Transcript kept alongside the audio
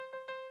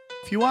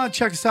If you want to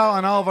check us out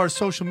on all of our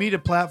social media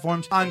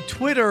platforms, on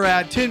Twitter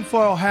at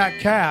Tinfoil Hat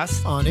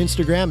Cast, On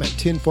Instagram at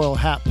Tinfoil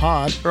Hat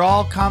Pod. or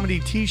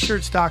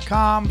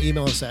allcomedytshirts.com.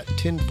 Email us at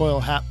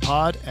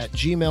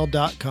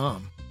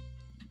tinfoilhatpod@gmail.com.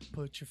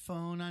 Put your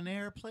phone on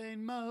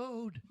airplane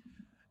mode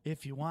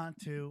if you want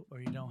to, or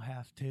you don't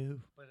have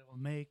to, but it will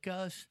make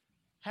us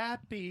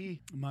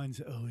happy. Mine's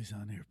always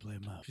on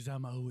airplane mode because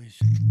I'm always.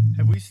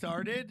 Have we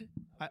started?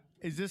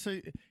 Is this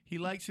a? He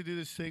likes to do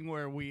this thing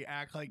where we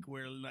act like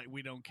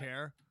we don't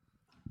care.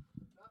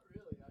 Not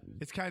really.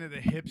 It's kind of the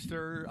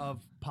hipster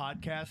of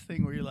podcast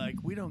thing where you're like,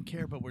 we don't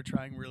care, but we're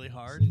trying really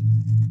hard.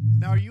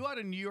 Now, are you out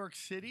of New York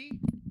City?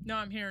 No,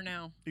 I'm here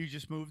now. You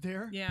just moved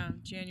here? Yeah,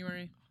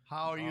 January.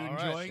 How are you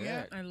enjoying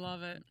it? I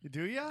love it.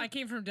 Do you? I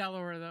came from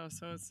Delaware, though,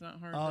 so it's not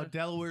hard. Oh,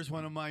 Delaware's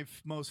one of my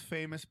most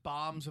famous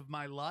bombs of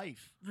my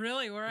life.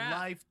 Really? Where at?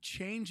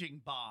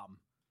 Life-changing bomb.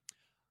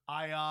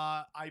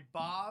 I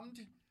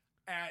bombed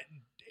at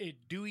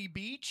Dewey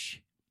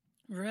Beach.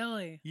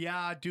 Really?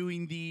 Yeah,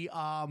 doing the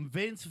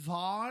Vince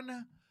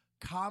Vaughn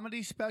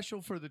comedy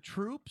special for the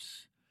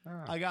troops.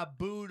 I got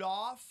booed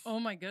off Oh,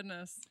 my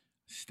goodness.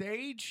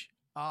 stage.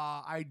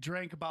 I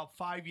drank about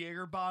 5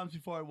 Jaeger bombs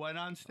before I went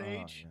on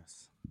stage.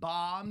 yes.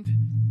 Bombed.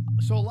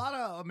 So a lot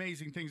of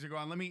amazing things are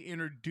going on. Let me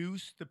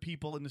introduce the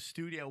people in the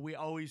studio. We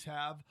always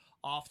have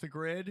Off the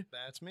Grid.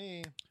 That's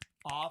me.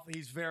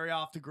 He's very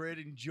off the grid,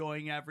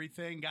 enjoying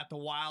everything. Got the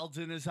wilds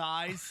in his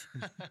eyes.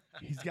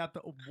 He's got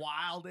the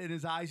wild in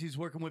his eyes. He's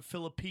working with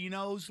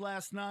Filipinos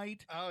last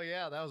night. Oh,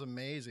 yeah, that was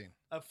amazing.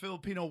 A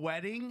Filipino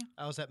wedding.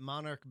 I was at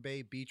Monarch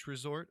Bay Beach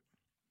Resort.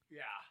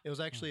 Yeah. It was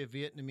actually a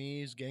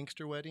Vietnamese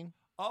gangster wedding.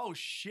 Oh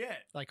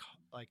shit. Like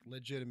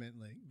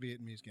legitimately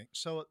Vietnamese gang.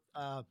 So,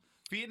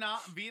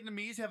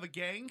 Vietnamese have a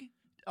gang.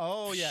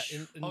 oh yeah,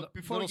 in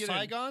before we Little get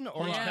Saigon,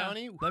 Orange Yeah.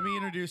 County. Let me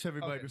introduce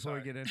everybody Okay, before we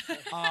sorry. get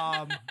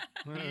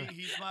in.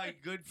 He's my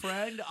good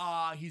friend.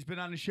 He's been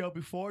on the show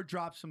before.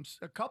 Dropped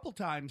a couple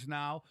times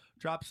now.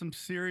 Dropped some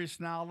serious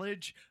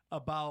knowledge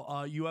about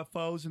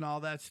UFOs and all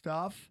that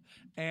stuff.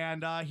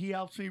 And he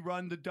helps me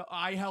run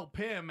I help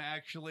him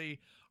actually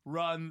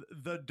run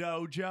the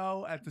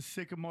dojo at the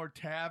Sycamore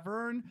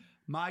Tavern.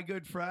 My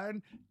good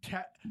friend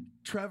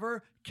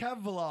Trevor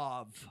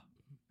Kevlov.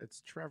 It's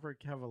Trevor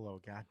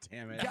Kevilo. God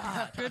damn it.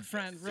 God. Good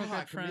friend. Real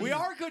good friend. We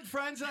are good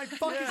friends, and I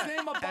fuck his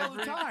name up all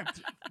the time.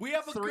 We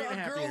have a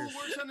 3.5 girl years. who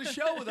works on the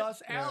show with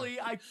us, Allie.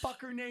 I fuck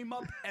her name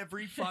up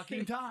every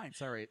fucking time.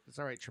 It's all right. It's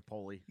all right,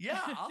 Chipotle. Yeah,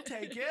 I'll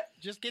take it.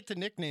 Just get to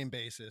nickname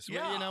basis.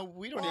 Yeah.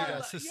 We don't Well, need yeah.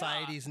 a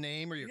society's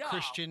name or your Yeah.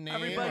 Christian name.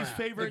 Everybody's or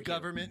favorite the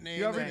government name.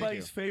 You're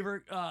everybody's you.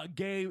 favorite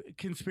gay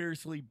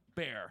conspiracy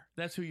bear.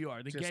 That's who you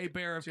are, the Just- gay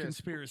bear of just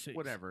conspiracies.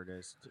 Whatever it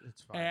is,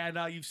 it's fine.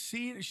 And you've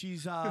seen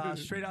she's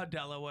straight out of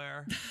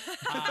Delaware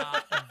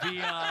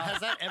via Has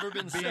that ever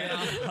been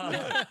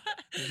said?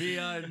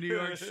 via New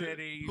York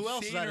City. Who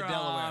else is Seen out of her,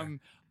 Delaware?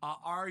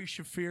 Ari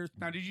Shafir.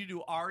 Now, did you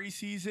do Ari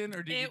season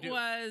or did you It do?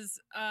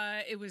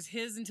 was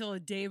his until a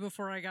day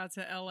before I got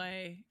to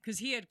LA because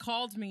he had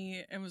called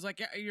me and was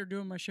like, "Yeah, you're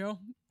doing my show."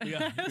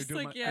 Yeah, I you're was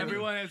doing like, my- "Yeah."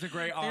 everyone has a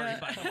great Ari, Yeah.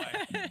 by the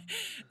way.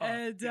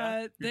 And yeah,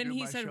 you're then doing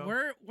he my said,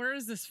 show. "Where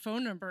is this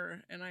phone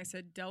number?" And I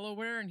said,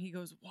 "Delaware." And he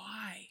goes,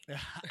 "Why?"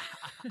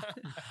 And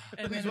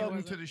Please then it welcome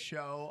wasn't. to the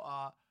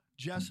show,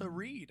 Jessa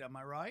Reed. Am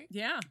I right?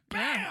 Yeah,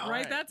 Bam! yeah,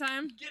 right that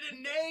time.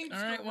 Getting names.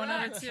 All right, 1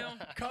 out of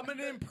correct. 2. Coming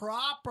in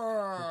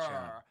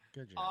proper.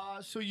 Good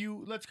job. So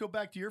let's go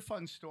back to your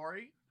fun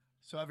story.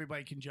 So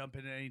everybody can jump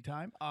in at any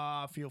time.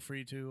 Feel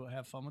free to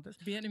have fun with this.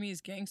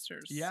 Vietnamese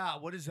gangsters. Yeah,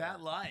 what is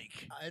that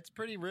like? It's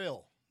pretty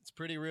real. It's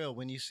pretty real.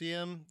 When you see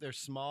them, they're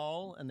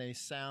small and they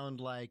sound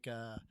like.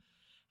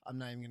 I'm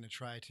not even going to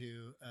try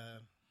to.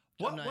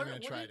 I'm not even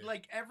going to try to.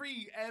 Like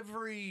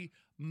every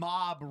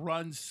mob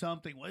runs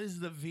something. What is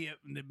the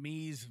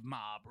Vietnamese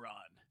mob run?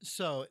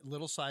 So,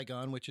 Little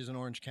Saigon, which is in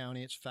Orange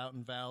County, it's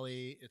Fountain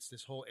Valley. It's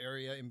this whole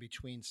area in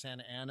between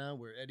Santa Ana,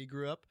 where Eddie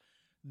grew up.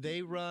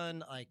 They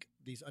run like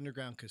these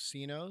underground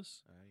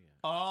casinos,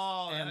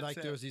 Oh, and that's like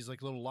it. there was these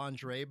like little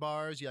lingerie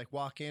bars. You like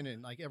walk in,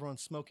 and like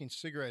everyone's smoking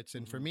cigarettes.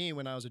 And for me,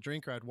 when I was a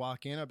drinker, I'd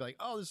walk in, I'd be like,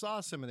 "Oh, this is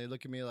awesome," and they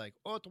look at me like,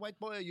 "Oh, the white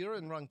boy, you're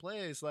in the wrong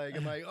place." Like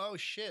I'm like, "Oh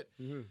shit,"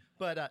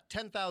 but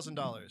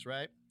 $10,000,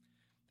 right?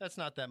 That's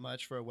not that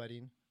much for a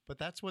wedding, but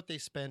that's what they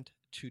spent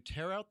to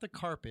tear out the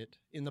carpet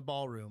in the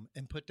ballroom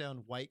and put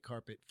down white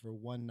carpet for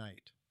one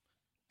night.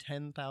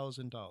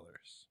 $10,000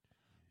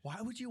 Why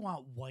would you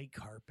want white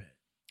carpet?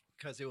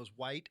 because it was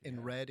white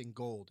and red and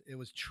gold. It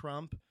was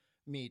Trump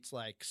meets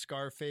like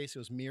Scarface. It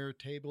was mirror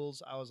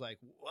tables. I was like,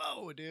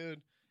 whoa,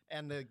 dude.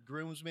 And the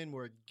groomsmen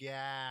were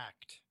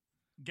gacked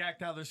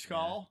Gacked out of their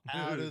skull.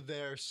 out of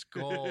their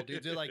skull,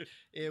 dude. They're like,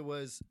 it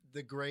was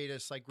the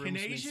greatest like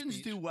groomsmen Canadians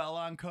speech. do well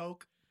on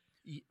coke.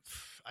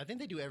 I think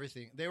they do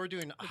everything. They were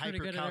doing pretty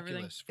good at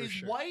everything. hypercalculus for Is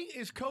sure.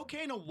 is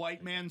cocaine a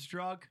white man's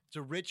drug? It's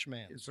a rich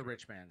man. It's a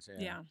rich man's.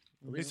 Yeah.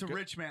 It's a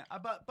rich man.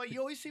 But you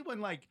always see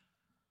when like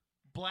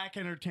black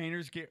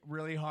entertainers get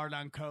really hard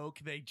on coke,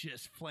 they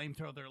just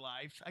flamethrow their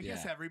lives. I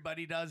guess Yeah.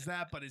 everybody does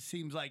that, but it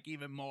seems like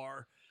even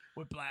more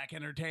with black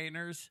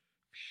entertainers.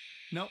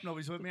 Nope,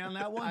 nobody's with me on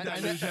that one. I- Did I I-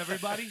 lose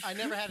everybody? I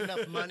never had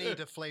enough money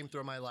to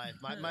flamethrow my life.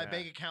 My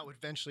bank account would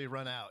eventually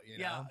run out. You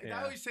know? Yeah,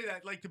 I always say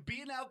that. Like, to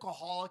be an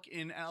alcoholic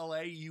in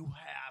LA, you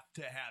have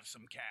to have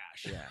some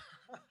cash.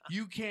 Yeah.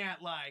 You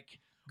can't, like,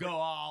 go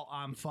all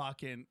I'm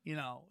fucking, you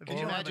know. If Can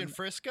you don't have imagine an-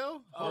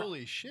 Frisco?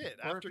 Holy shit!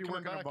 Or After if you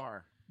coming work in a back,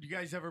 bar. you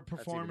guys ever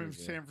perform even in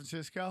easier. San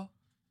Francisco?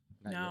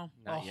 Not No.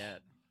 Yet. Not Oh.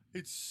 yet.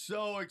 It's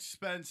so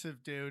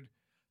expensive, dude.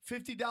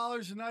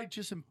 $50 a night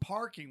just in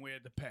parking we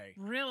had to pay.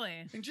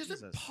 Really? And just in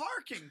Jesus.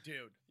 parking,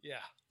 dude. yeah.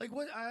 Like,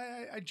 what?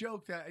 I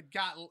joke that it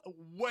got a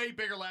way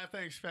bigger laugh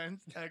than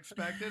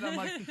expected. I'm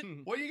like,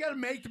 what do you got to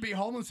make to be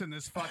homeless in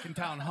this fucking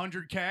town?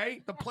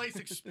 100K? The place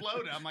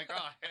exploded. I'm like,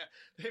 oh,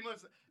 yeah, they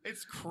must.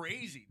 It's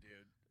crazy,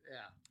 dude. Yeah.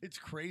 It's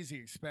crazy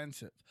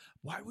expensive.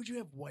 Why would you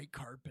have white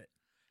carpet?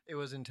 It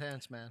was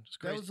intense, man. It's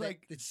That crazy. was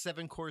like- it's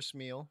 7-course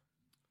meal,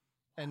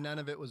 and none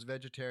of it was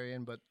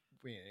vegetarian. But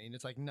and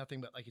it's like nothing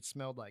but like it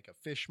smelled like a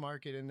fish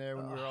market in there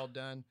when we were all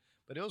done.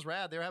 But it was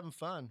rad. They were having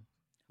fun.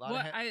 A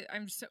lot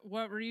of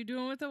What were you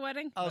doing with the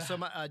wedding? Oh, so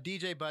my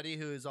DJ buddy,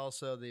 who is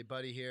also the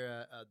buddy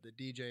here, the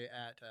DJ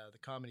at the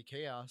Comedy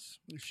Chaos.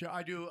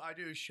 I do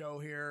a show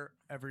here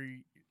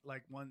every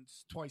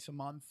twice a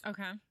month,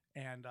 Okay.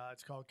 and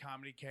it's called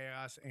Comedy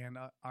Chaos. And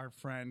our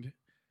friend,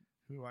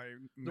 who I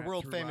The met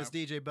world through, famous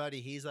DJ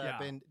buddy. He's Yeah.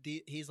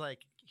 he's like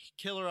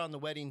killer on the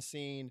wedding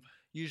scene.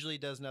 Usually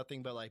does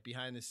nothing but like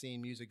behind the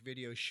scene music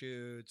video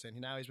shoots, and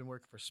now he's been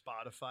working for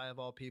Spotify of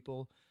all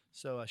people.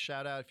 So a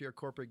shout out if you're a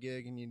corporate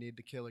gig and you need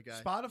the killer guy.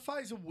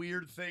 Spotify's a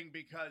weird thing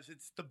because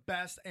it's the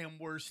best and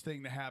worst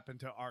thing to happen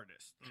to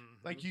artists.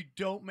 Mhm. Like, you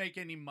don't make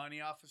any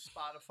money off of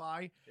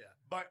Spotify. Yeah.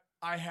 But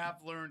I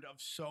have learned of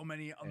so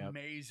many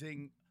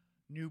amazing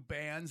new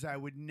bands I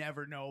would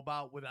never know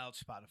about without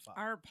Spotify.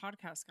 Our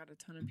podcast got a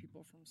ton of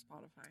people from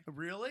Spotify.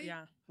 Really?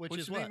 Yeah. which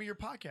What's is the what? name of your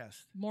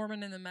podcast?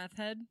 Mormon and the Meth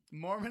Head.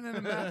 Mormon and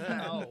the Meth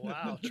Head. Oh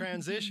wow!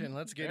 Transition.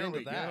 Let's get There into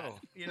we that. go.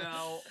 You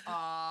know,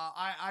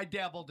 I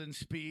dabbled in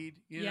speed.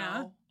 You Yeah.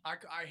 know,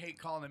 I hate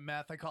calling it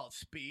meth. I call it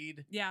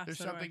speed. Yeah. There's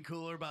so do I. something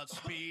cooler about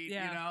speed,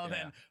 Yeah. you know,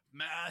 Yeah. than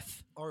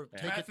meth. Or Yeah.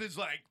 take Meth it. is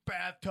like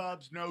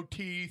bathtubs, no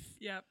teeth.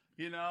 Yep.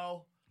 You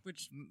know,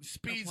 Which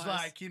speed's Applies.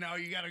 like, you know,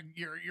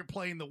 you're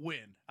playing the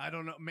win. I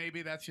don't know.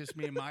 Maybe that's just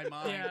me in my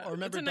mind. yeah. Or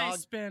remember it's a nice Dog-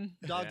 spin.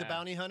 Dog the Yeah.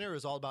 Bounty Hunter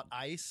was all about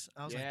ice.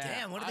 I was like, Yeah,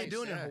 damn, what are they ice,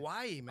 doing in yeah.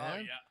 Hawaii, Oh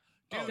man? yeah.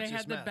 Oh, They it's had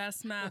just the meth.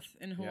 best meth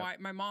in Hawaii.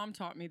 My mom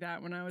taught me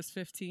that when I was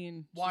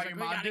 15. She's Why, like, your we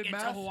mom gotta did get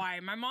meth? to Hawaii.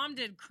 My mom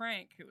did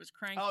crank. It was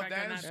crank. Oh, back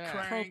then, that is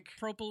that crank.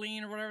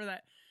 propylene or whatever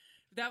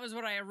that was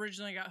what I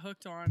originally got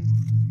hooked on.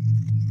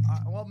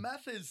 Well,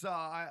 meth is,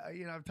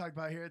 I've talked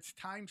about here. It's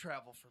time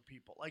travel for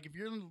people. Like, if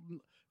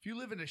you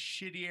live in a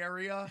shitty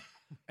area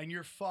and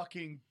you're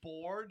fucking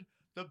bored,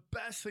 the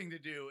best thing to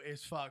do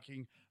is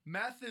fucking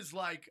meth. Is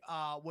like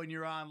when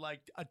you're on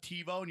like a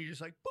TiVo and you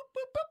just like boop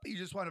boop boop. You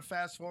just want to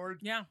fast forward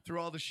Yeah. through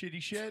all the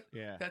shitty shit.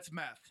 Yeah. That's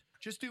meth.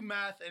 Just do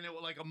meth, and it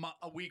will like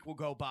a week will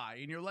go by,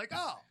 and you're like,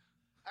 oh,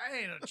 I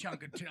ain't a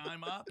chunk of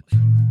time up.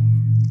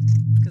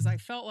 Because I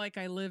felt like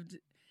I lived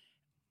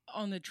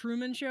on the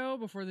Truman Show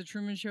before the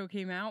Truman Show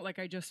came out. Like,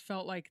 I just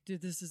felt like,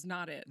 dude, this is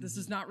not it. This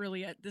is not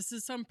really it. This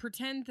is some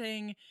pretend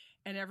thing,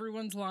 and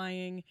everyone's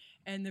lying.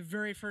 And the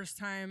very first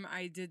time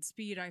I did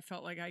speed, I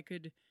felt like I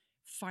could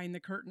find the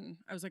curtain.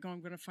 I was like, oh, I'm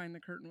going to find the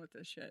curtain with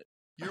this shit.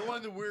 You're one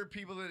of the weird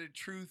people that did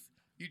truth.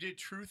 You did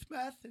truth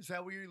meth? Is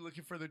that where you're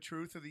looking for the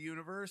truth of the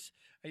universe?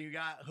 And you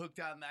got hooked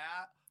on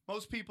that?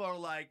 Most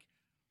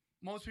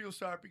people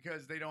start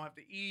because they don't have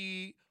to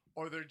eat,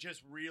 or they're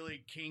just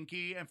really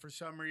kinky. And for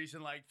some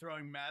reason, like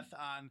throwing meth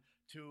on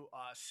to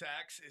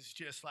sex is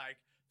just like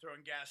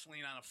throwing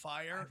gasoline on a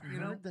fire. I've you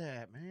know? heard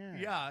that, man.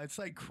 Yeah, it's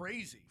like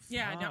crazy.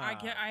 Yeah, no,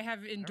 Fuck. I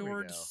have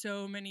endured go.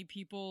 so many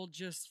people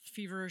just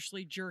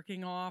feverishly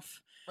jerking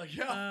off Like,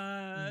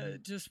 yeah.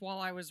 just while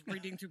I was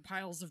reading through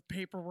piles of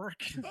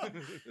paperwork.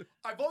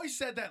 I've always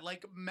said that,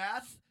 like,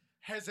 meth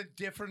has a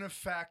different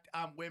effect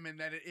on women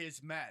than it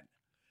is men.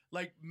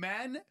 Like,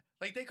 men,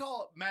 like, they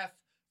call it meth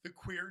the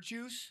queer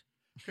juice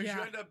because you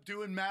Yeah. end up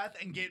doing meth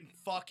and getting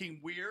fucking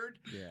weird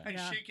Yeah. and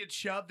Yeah. shit gets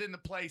shoved into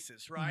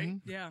places,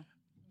 right? Yeah.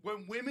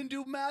 When women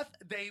do meth,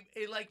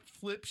 it like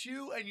flips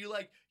you and you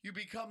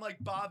become like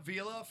Bob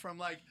Vila from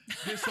like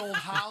This Old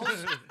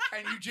House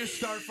and you just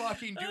start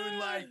fucking doing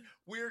like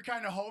weird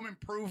kind of home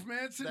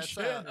improvements and That's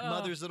shit.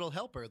 Mother's Little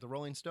Helper, the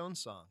Rolling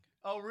Stones song.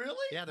 Oh, really?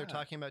 Yeah, they're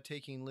talking about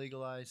taking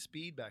legalized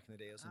speed back in the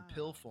day. It was in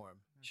pill form.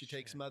 She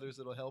takes shit. Mother's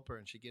Little Helper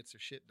and she gets her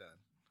shit done.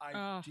 I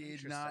Oh. did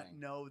not Interesting.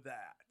 know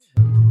that.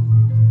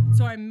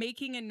 So I'm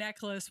making a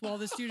necklace while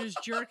this dude is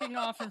jerking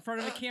off in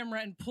front of the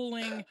camera and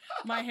pulling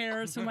my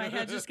hair, so my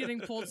head's just getting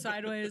pulled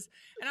sideways.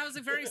 And I was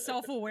a very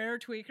self-aware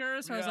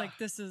tweaker, so I was Yeah. like,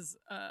 "This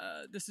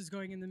is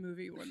going in the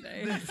movie one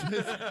day."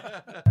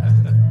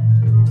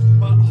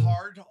 But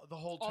hard the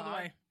whole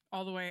time.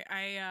 All the way.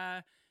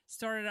 I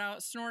started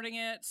out snorting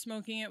it,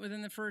 smoking it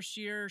within the first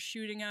year,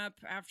 shooting up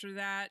after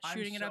that, I'm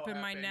shooting it so up in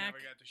my happy I neck. never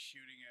got to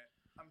shooting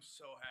it. I'm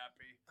so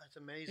happy. That's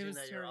amazing was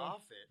that you're terrible.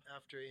 off it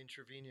after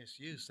intravenous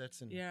use.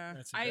 That's Yeah,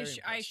 That's I very I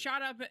impressive.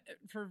 shot up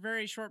for a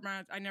very short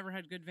amount. I never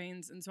had good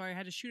veins, and so I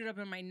had to shoot it up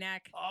in my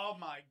neck. Oh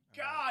my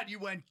God, you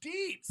went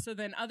deep. So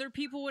then other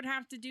people would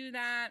have to do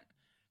that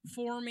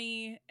for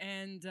me,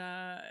 and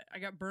I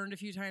got burned a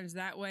few times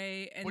that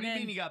way. And What do you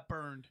then mean you got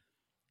burned?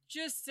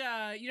 just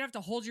you'd have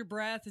to hold your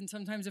breath, and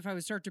sometimes if I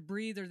would start to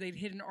breathe, or they'd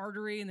hit an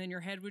artery, and then your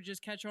head would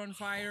just catch on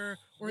fire,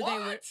 or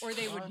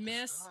they would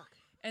miss.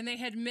 And they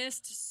had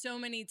missed so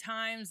many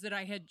times that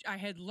I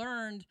had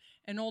learned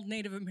an old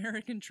Native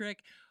American trick,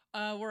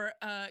 where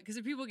because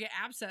if people get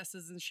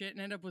abscesses and shit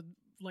and end up with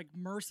like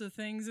MRSA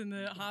things in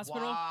the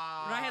hospital,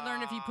 but I had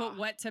learned if you put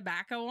wet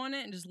tobacco on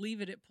it and just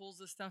leave it, it pulls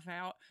the stuff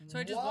out. So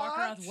I just walk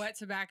around with wet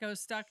tobacco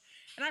stuck,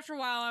 and after a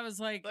while, I was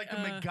like a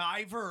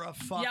MacGyver of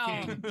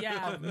fucking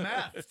yeah. of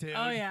meth, dude.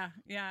 Oh yeah,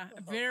 yeah.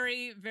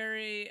 Very,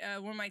 very.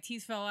 When my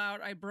teeth fell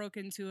out, I broke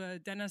into a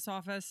dentist's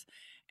office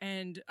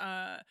and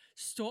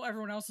stole.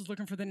 Everyone else was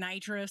looking for the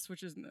nitrous,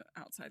 which is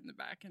outside in the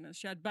back in a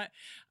shed. But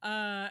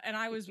and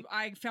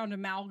I found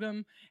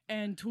amalgam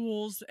and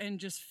tools and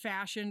just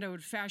fashioned. I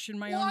would fashion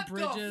my own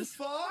bridges.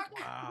 What the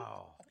fuck?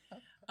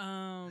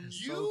 Wow. You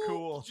So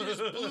cool. just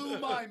blew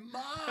my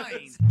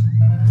mind.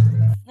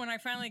 When I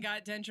finally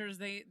got dentures,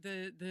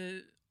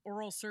 the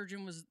oral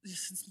surgeon was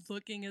just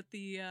looking at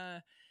the.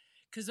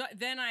 Because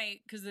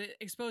the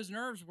exposed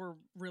nerves were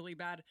really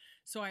bad,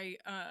 so I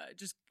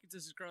just,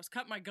 this is gross,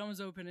 cut my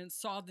gums open and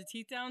sawed the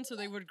teeth down so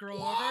they would grow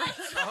over.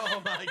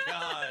 Oh my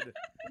God.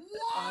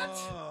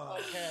 What?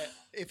 Okay,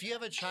 if you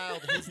have a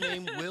child, his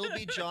name will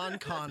be John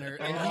Connor,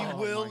 and Oh he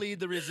will my-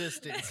 lead the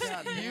resistance.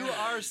 You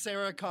are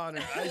Sarah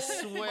Connor. I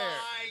swear.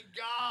 My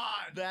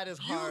God. That is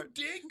You hard.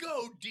 did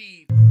go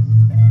deep.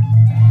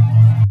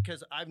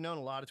 Because I've known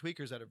a lot of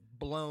tweakers that have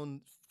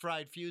blown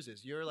fried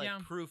fuses. You're like Yeah.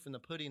 proof in the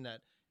pudding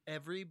that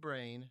every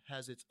brain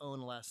has its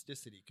own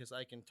elasticity. Because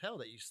I can tell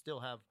that you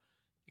still have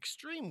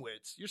extreme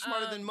wits. You're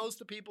smarter than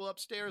most of the people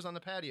upstairs on the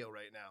patio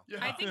right now.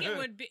 Yeah. I think it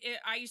would be.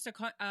 I used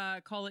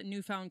to call it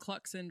newfound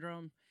cluck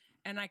syndrome,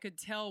 and I could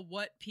tell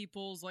what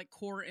people's like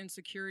core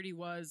insecurity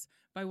was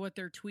by what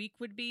their tweak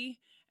would be,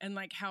 and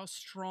like how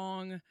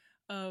strong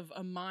of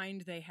a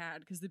mind they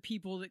had. Because the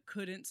people that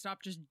couldn't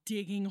stop just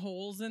digging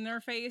holes in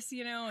their face,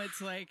 you know, it's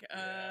like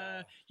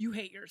you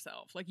hate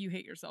yourself. Like you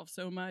hate yourself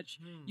so much.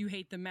 You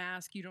hate the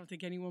mask. You don't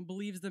think anyone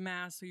believes the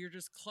mask, so you're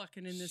just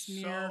clucking in this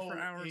mirror for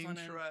hours on end.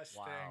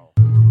 Interesting. Wow.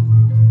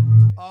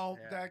 Oh,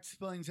 Yeah. that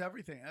explains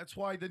everything. That's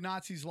why the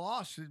Nazis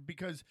lost, is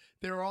because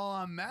they were all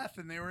on meth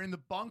and they were in the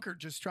bunker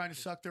just trying to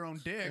suck their own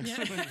dicks.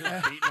 Yeah.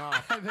 Just beating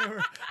off. And they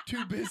were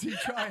too busy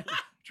trying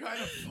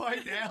to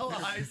fight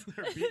allies.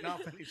 They're beating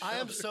off at each I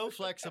am other. so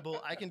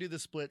flexible. I can do the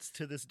splits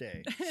to this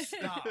day.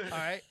 Stop. All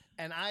right.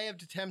 And I have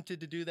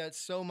attempted to do that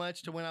so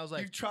much to when I was You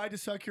like, tried to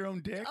suck your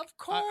own dick? of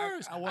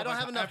course. I, well, don't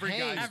have enough every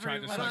hang. guy's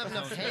tried to I don't suck have his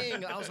enough own dick.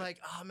 hang. I was like,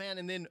 oh man.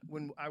 And then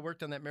when I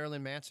worked on that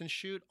Marilyn Manson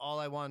shoot, all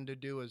I wanted to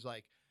do was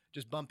like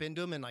just bump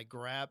into him and like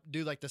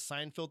do like the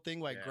Seinfeld thing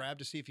where I Yeah. grab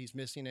to see if he's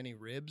missing any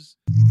ribs.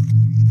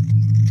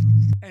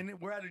 And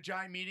we're at a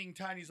giant meeting.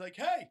 Tiny's like,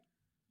 hey,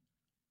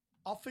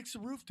 I'll fix the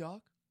roof,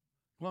 dog.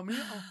 Want me?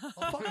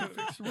 I'll fucking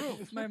fix the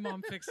roof. My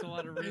mom fixed a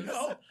lot of You roofs.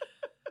 know?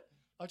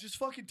 I'll just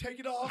fucking take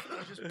it off and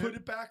I'll just put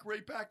it back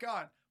right back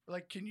on. We're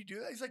like, can you do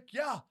that? He's like,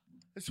 yeah,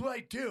 that's what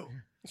I do.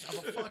 I'm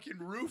a fucking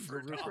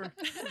roofer. dog."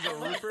 He's a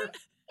roofer.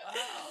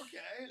 Oh,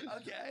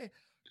 okay.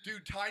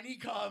 Dude, Tiny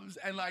comes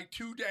and like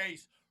 2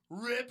 days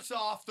rips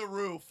off the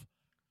roof.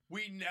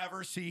 We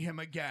never see him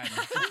again.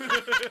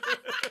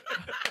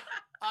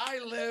 I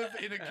live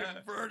in a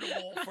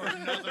convertible for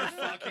another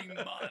fucking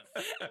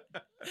month.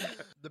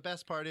 The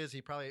best part is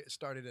he probably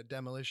started a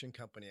demolition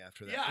company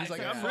after that. Yeah, He's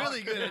like, I I'm said,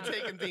 really "Fuck good at that.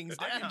 taking things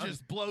down. I can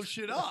just blow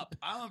shit up.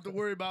 I don't have to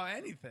worry about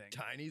anything.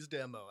 Tiny's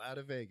demo out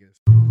of Vegas.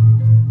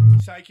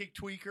 Psychic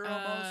tweaker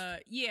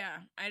almost. Yeah,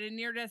 I had a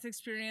near-death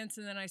experience,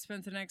 and then I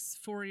spent the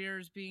next 4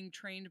 years being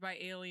trained by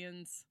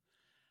aliens.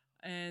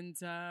 And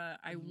I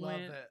Love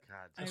went. it.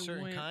 God. A I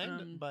certain went,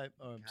 kind by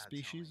God,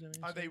 species. I mean,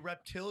 Are they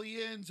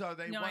reptilians? Are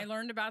they No, what? I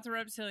learned about the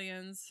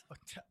reptilians. Oh,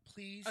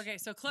 please. Okay,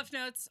 so Cliff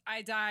Notes.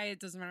 I die. It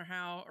doesn't matter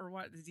how or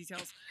what the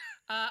details.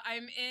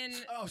 I'm in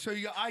Oh, so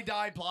you I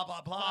died, blah,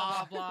 blah, blah.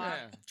 blah blah blah.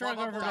 Yeah. Drug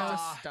Blah, blah, blah.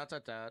 overdose. Dot,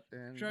 dot, dot,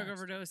 and Drug next.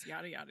 overdose.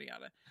 Yada yada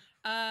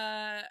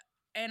yada.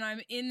 And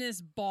I'm in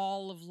this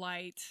ball of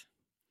light.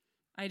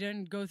 I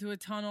didn't go through a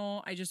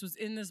tunnel. I just was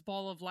in this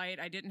ball of light.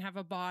 I didn't have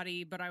a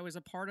body, but I was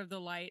a part of the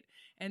light.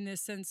 And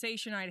this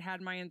sensation I'd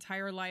had my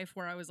entire life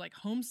where I was like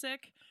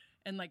homesick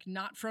and like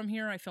not from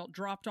here. I felt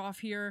dropped off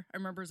here. I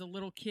remember as a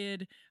little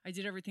kid, I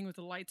did everything with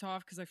the lights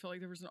off because I felt like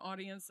there was an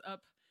audience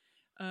up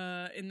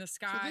in the So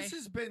sky. this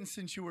has been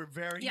since you were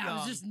very yeah, young. I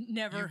was just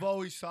never. You've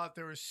always thought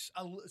there was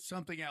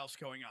something else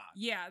going on.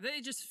 Yeah,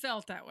 it just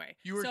felt that way.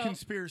 You were So- a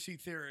conspiracy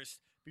theorist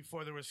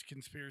before there was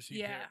conspiracy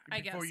Yeah, theory.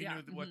 I Before guess, you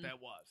yeah. knew what Mhm.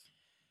 that was.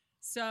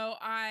 So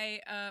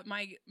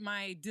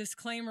my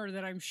disclaimer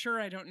that I'm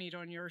sure I don't need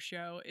on your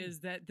show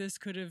is that this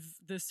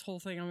whole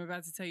thing I'm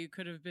about to tell you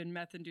could have been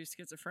meth-induced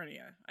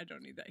schizophrenia. I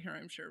don't need that here,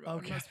 I'm sure, but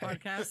on most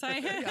podcasts,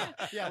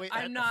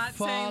 I'm not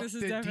saying this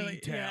is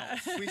definitely. Yeah.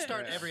 We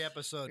start every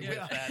episode with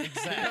Yeah. that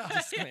exact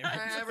disclaimer.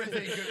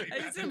 Everything could be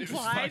It's meth-induced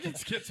implied. fucking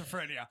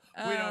schizophrenia.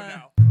 We don't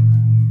know.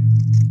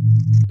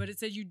 But it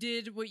said you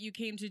did what you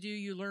came to do.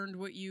 You learned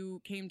what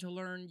you came to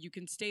learn. You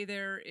can stay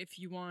there if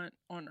you want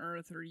on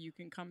Earth, or you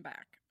can come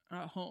back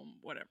home,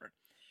 whatever.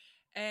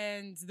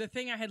 And the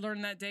thing I had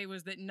learned that day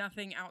was that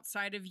nothing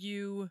outside of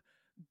you,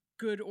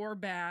 good or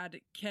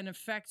bad, can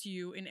affect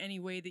you in any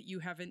way that you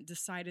haven't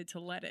decided to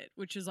let it,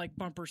 which is like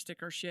bumper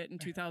sticker shit in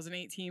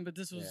 2018, but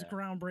this was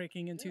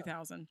groundbreaking in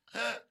 2000.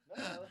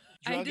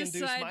 Drug-induced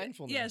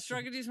mindfulness. Yes,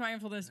 drug-induced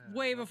mindfulness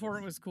way before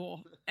it was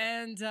cool.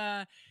 And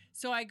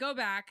so I go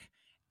back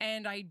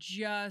and I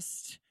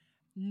just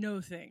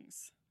know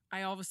things.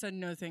 I all of a sudden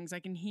know things. I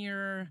can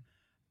hear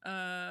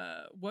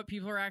what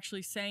people are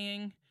actually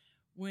saying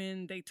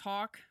when they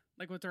talk,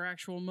 like what their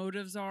actual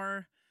motives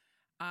are.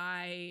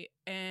 I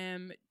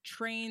am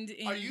trained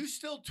in... Are you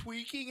still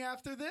tweaking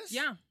after this?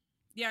 Yeah.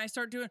 Yeah, I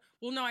start doing...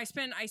 Well, no, I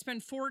spend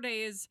 4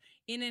 days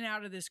in and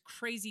out of this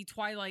crazy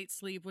twilight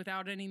sleep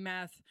without any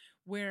meth,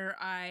 where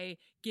I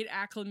get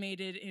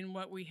acclimated in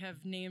what we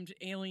have named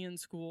alien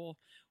school,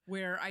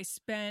 where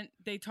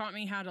they taught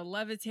me how to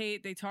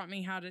levitate, they taught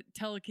me how to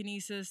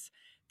telekinesis,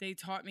 they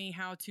taught me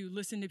how to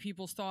listen to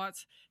people's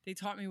thoughts, they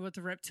taught me what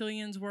the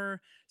reptilians were.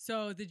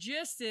 So the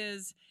gist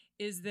is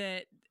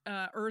that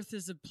Earth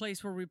is a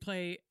place where we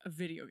play a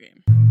video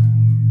game.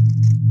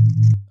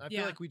 I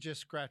feel like we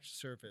just scratched the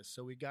surface,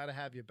 so we got to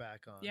have you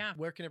back on. Yeah.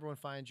 Where can everyone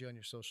find you on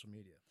your social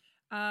media?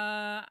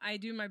 I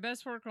do my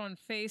best work on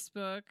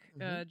Facebook,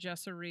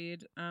 Jessa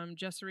Reed.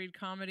 Jessa Reed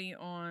Comedy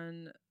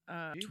on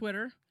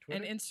Twitter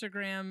and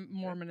Instagram,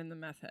 Mormon and the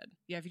Meth Head.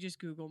 Yeah, if you just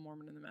Google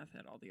Mormon and the Meth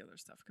Head, all the other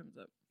stuff comes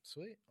up.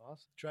 Sweet.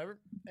 Awesome. Trevor,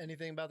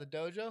 anything about the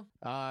dojo?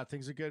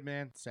 Things are good,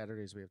 man.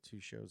 Saturdays we have 2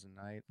 shows a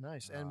night.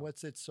 Nice. And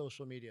what's its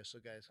social media so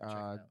guys can check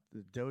it out?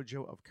 The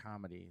Dojo of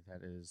Comedy.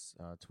 That is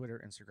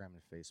Twitter, Instagram,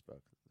 and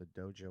Facebook. The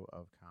Dojo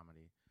of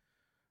Comedy.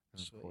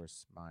 And Sweet. of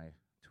course, my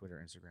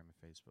Twitter, Instagram, and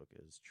Facebook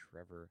is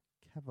Trevor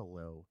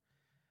Kevalo.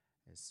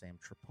 Is Sam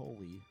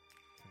Tripoli.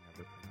 Can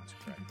never pronounce it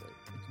correctly.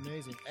 It's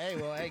amazing.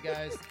 Hey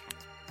guys,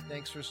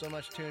 thanks for so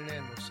much tuning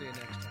in. We'll see you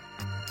next time.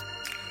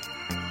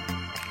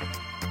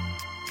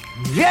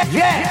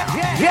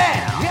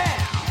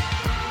 Yeah.